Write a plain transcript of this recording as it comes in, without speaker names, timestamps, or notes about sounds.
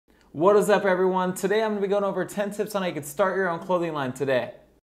What is up, everyone? Today I'm going to be going over 10 tips on how you can start your own clothing line today.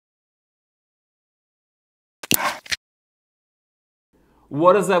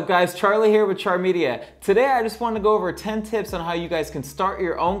 What is up, guys? Charlie here with Char Media. Today I just want to go over 10 tips on how you guys can start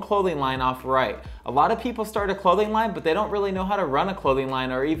your own clothing line off right. A lot of people start a clothing line, but they don't really know how to run a clothing line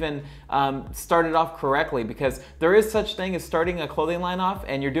or even start it off correctly, because there is such thing as starting a clothing line off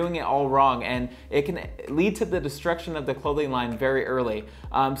and you're doing it all wrong, and it can lead to the destruction of the clothing line very early.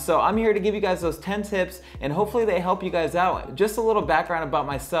 So I'm here to give you guys those 10 tips, and hopefully they help you guys out. Just a little background about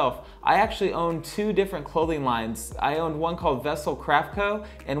myself. I actually own two different clothing lines. I owned one called Vessel Craft Co.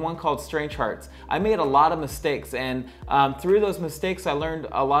 and one called Strange Hearts. I made a lot of mistakes, and through those mistakes I learned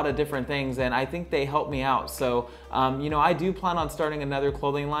a lot of different things, and I think they helped me out. So I do plan on starting another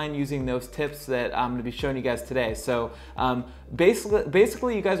clothing line using those tips that I'm going to be showing you guys today. So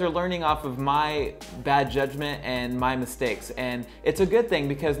basically you guys are learning off of my bad judgment and my mistakes, and it's a good thing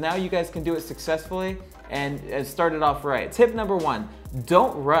because now you guys can do it successfully and start it off right. Tip number one,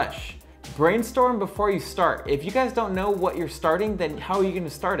 don't rush. Brainstorm before you start. If you guys don't know what you're starting, then how are you going to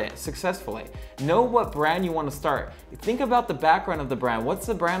start it successfully? Know what brand you want to start. Think about the background of the brand. What's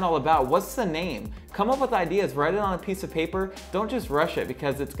the brand all about? What's the name? Come up with ideas. Write it on a piece of paper. Don't just rush it,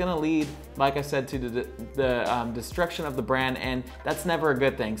 because it's going to lead, like I said, to the destruction of the brand, and that's never a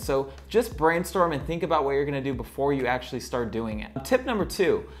good thing. So just brainstorm and think about what you're going to do before you actually start doing it. Tip number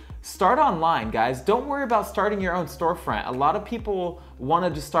two, start online, guys. Don't worry about starting your own storefront. A lot of people want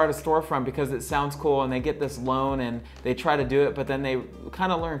to just start a storefront because it sounds cool and they get this loan and they try to do it, but then they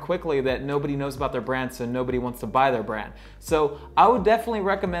kind of learn quickly that nobody knows about their brand, so nobody wants to buy their brand. So I would definitely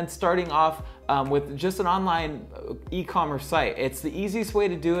recommend starting off with just an online e-commerce site. It's the easiest way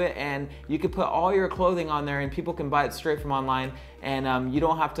to do it, and you can put all your clothing on there and people can buy it straight from online, and you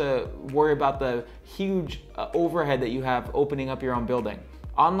don't have to worry about the huge overhead that you have opening up your own building.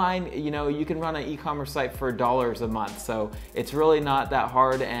 Online, you can run an e-commerce site for dollars a month, so it's really not that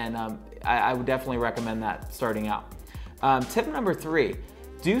hard, and I would definitely recommend that starting out. Tip number three,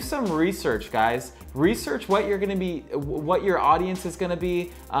 do some research, guys. Research what you're gonna be, what your audience is gonna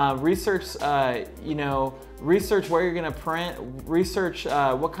be. Research where you're gonna print. Research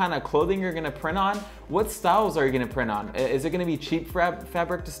what kind of clothing you're gonna print on. What styles are you gonna print on? Is it gonna be cheap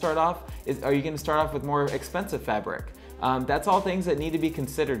fabric to start off? Are you gonna start off with more expensive fabric? That's all things that need to be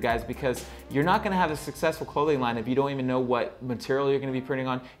considered, guys, because you're not going to have a successful clothing line if you don't even know what material you're going to be printing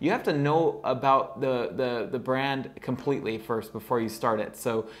on. You have to know about the brand completely first before you start it.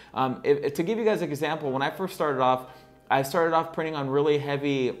 So to give you guys an example, when I first started off, I started off printing on really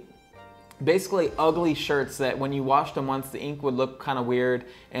heavy, basically ugly shirts that when you washed them once, the ink would look kind of weird,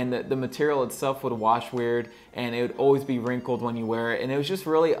 and the material itself would wash weird, and it would always be wrinkled when you wear it, and it was just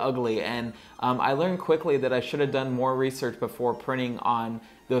really ugly. And I learned quickly that I should have done more research before printing on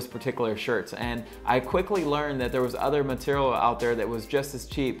those particular shirts, and I quickly learned that there was other material out there that was just as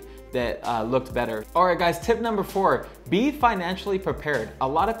cheap that looked better. All right, guys, tip number four, be financially prepared. A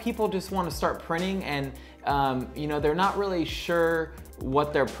lot of people just want to start printing, and they're not really sure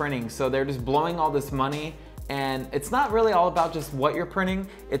what they're printing, so they're just blowing all this money, and it's not really all about just what you're printing.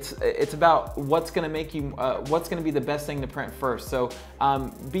 It's about what's going to make you what's going to be the best thing to print first. So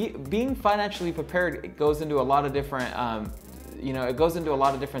being financially prepared, it goes into a lot of different it goes into a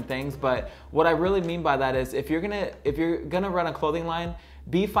lot of different things, but what I really mean by that is if you're gonna run a clothing line,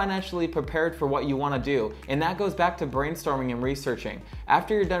 be financially prepared for what you want to do. And that goes back to brainstorming and researching.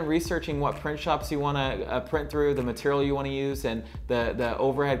 After you're done researching what print shops you want to print through, the material you want to use, and the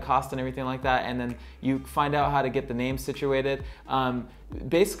overhead cost and everything like that, and then you find out how to get the name situated,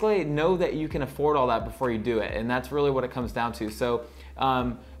 basically know that you can afford all that before you do it, and that's really what it comes down to. So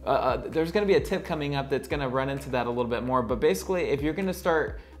there's going to be a tip coming up that's going to run into that a little bit more, but basically if you're going to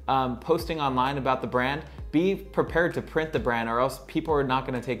start posting online about the brand, be prepared to print the brand, or else people are not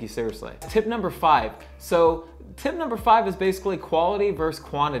going to take you seriously. Tip number five. So tip number five is basically quality versus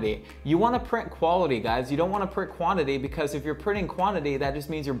quantity. You want to print quality, guys. You don't want to print quantity, because if you're printing quantity, that just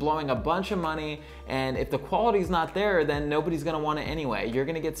means you're blowing a bunch of money, and if the quality's not there, then nobody's going to want it anyway. You're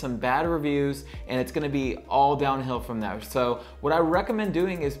going to get some bad reviews, and it's going to be all downhill from there. So what I recommend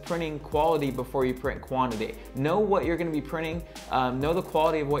doing is printing quality before you print quantity. Know what you're going to be printing, know the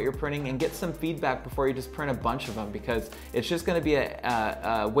quality of what you're printing, and get some feedback before you just print a bunch of them, because it's just going to be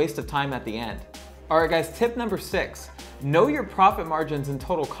a waste of time at the end. All right, guys, tip number six, know your profit margins and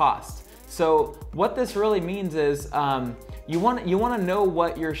total cost. So what this really means is you want to know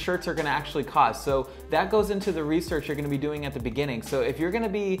what your shirts are going to actually cost. So that goes into the research you're going to be doing at the beginning. So if you're going to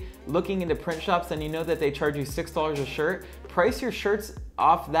be looking into print shops and you know that they charge you $6 a shirt, price your shirts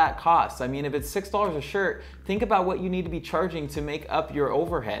off that cost. I mean, if it's $6 a shirt, think about what you need to be charging to make up your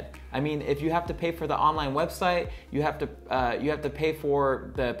overhead. I mean, if you have to pay for the online website, you have to pay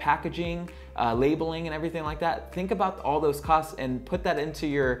for the packaging, labeling, and everything like that. Think about all those costs and put that into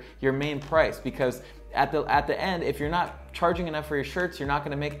your main price, because at the end, if you're not charging enough for your shirts, you're not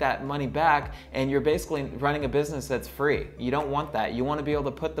going to make that money back, and you're basically running a business that's free. You don't want that. You want to be able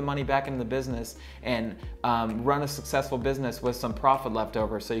to put the money back into the business and run a successful business with some profit left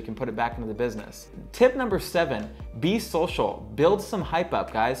over, so you can put it back into the business. Tip number 7, be social. Build some hype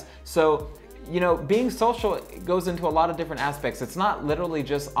up, guys. So, you know, being social goes into a lot of different aspects. It's not literally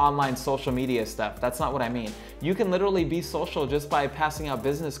just online social media stuff. That's not what I mean. You can literally be social just by passing out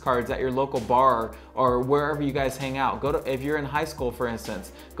business cards at your local bar or wherever you guys hang out. If you're in high school, for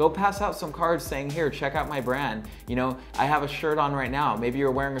instance, go pass out some cards saying, here, check out my brand. You know, I have a shirt on right now. Maybe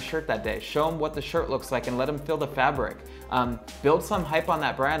you're wearing a shirt that day. Show them what the shirt looks like and let them feel the fabric. Build some hype on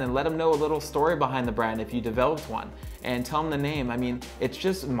that brand and let them know a little story behind the brand if you developed one. And tell them the name. I mean, it's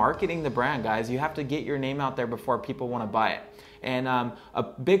just marketing the brand, guys. You have to get your name out there before people want to buy it. And a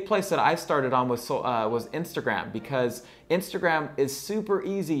big place that I started on was Instagram, because Instagram is super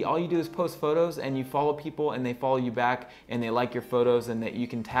easy. All you do is post photos and you follow people and they follow you back and they like your photos, and that you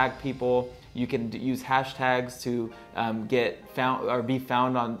can tag people. You can use hashtags to get found or be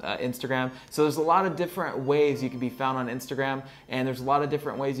found on Instagram. So there's a lot of different ways you can be found on Instagram, and there's a lot of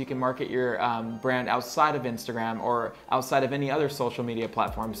different ways you can market your brand outside of Instagram or outside of any other social media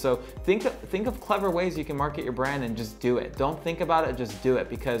platform. So think of clever ways you can market your brand and just do it. Don't think about it, just do it,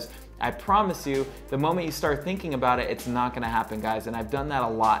 because I promise you, the moment you start thinking about it, it's not gonna happen, guys. And I've done that a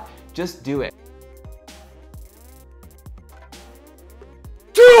lot. Just do it.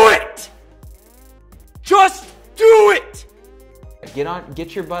 Do it! Just do it!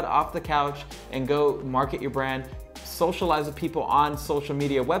 Get your butt off the couch and go market your brand. Socialize with people on social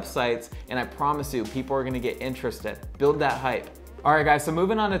media websites, and I promise you, people are gonna get interested. Build that hype. All right, guys, so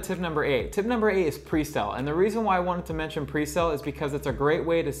moving on to tip number 8. Tip number 8 is pre-sale. And the reason why I wanted to mention pre-sale is because it's a great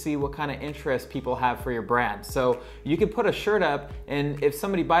way to see what kind of interest people have for your brand. So you can put a shirt up, and if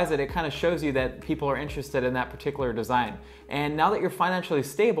somebody buys it, it kind of shows you that people are interested in that particular design. And now that you're financially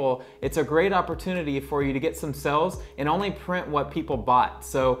stable, it's a great opportunity for you to get some sales and only print what people bought.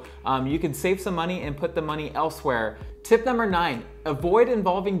 So you can save some money and put the money elsewhere. Tip number 9, avoid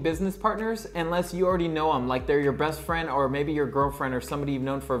involving business partners unless you already know them, like they're your best friend or maybe your girlfriend or somebody you've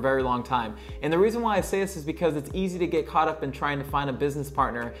known for a very long time. And the reason why I say this is because it's easy to get caught up in trying to find a business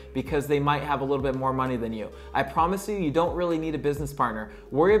partner because they might have a little bit more money than you. I promise you, you don't really need a business partner.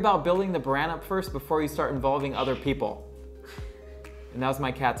 Worry about building the brand up first before you start involving other people. And that was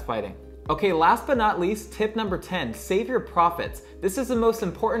my cats fighting. Okay, last but not least, tip number 10, save your profits. This is the most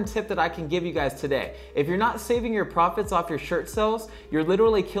important tip that I can give you guys today. If you're not saving your profits off your shirt sales, you're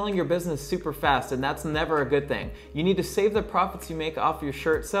literally killing your business super fast, and that's never a good thing. You need to save the profits you make off your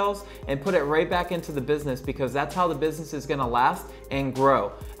shirt sales and put it right back into the business, because that's how the business is gonna last and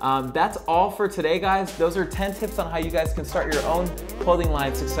grow. That's all for today, guys. Those are 10 tips on how you guys can start your own clothing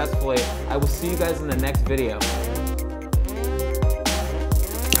line successfully. I will see you guys in the next video.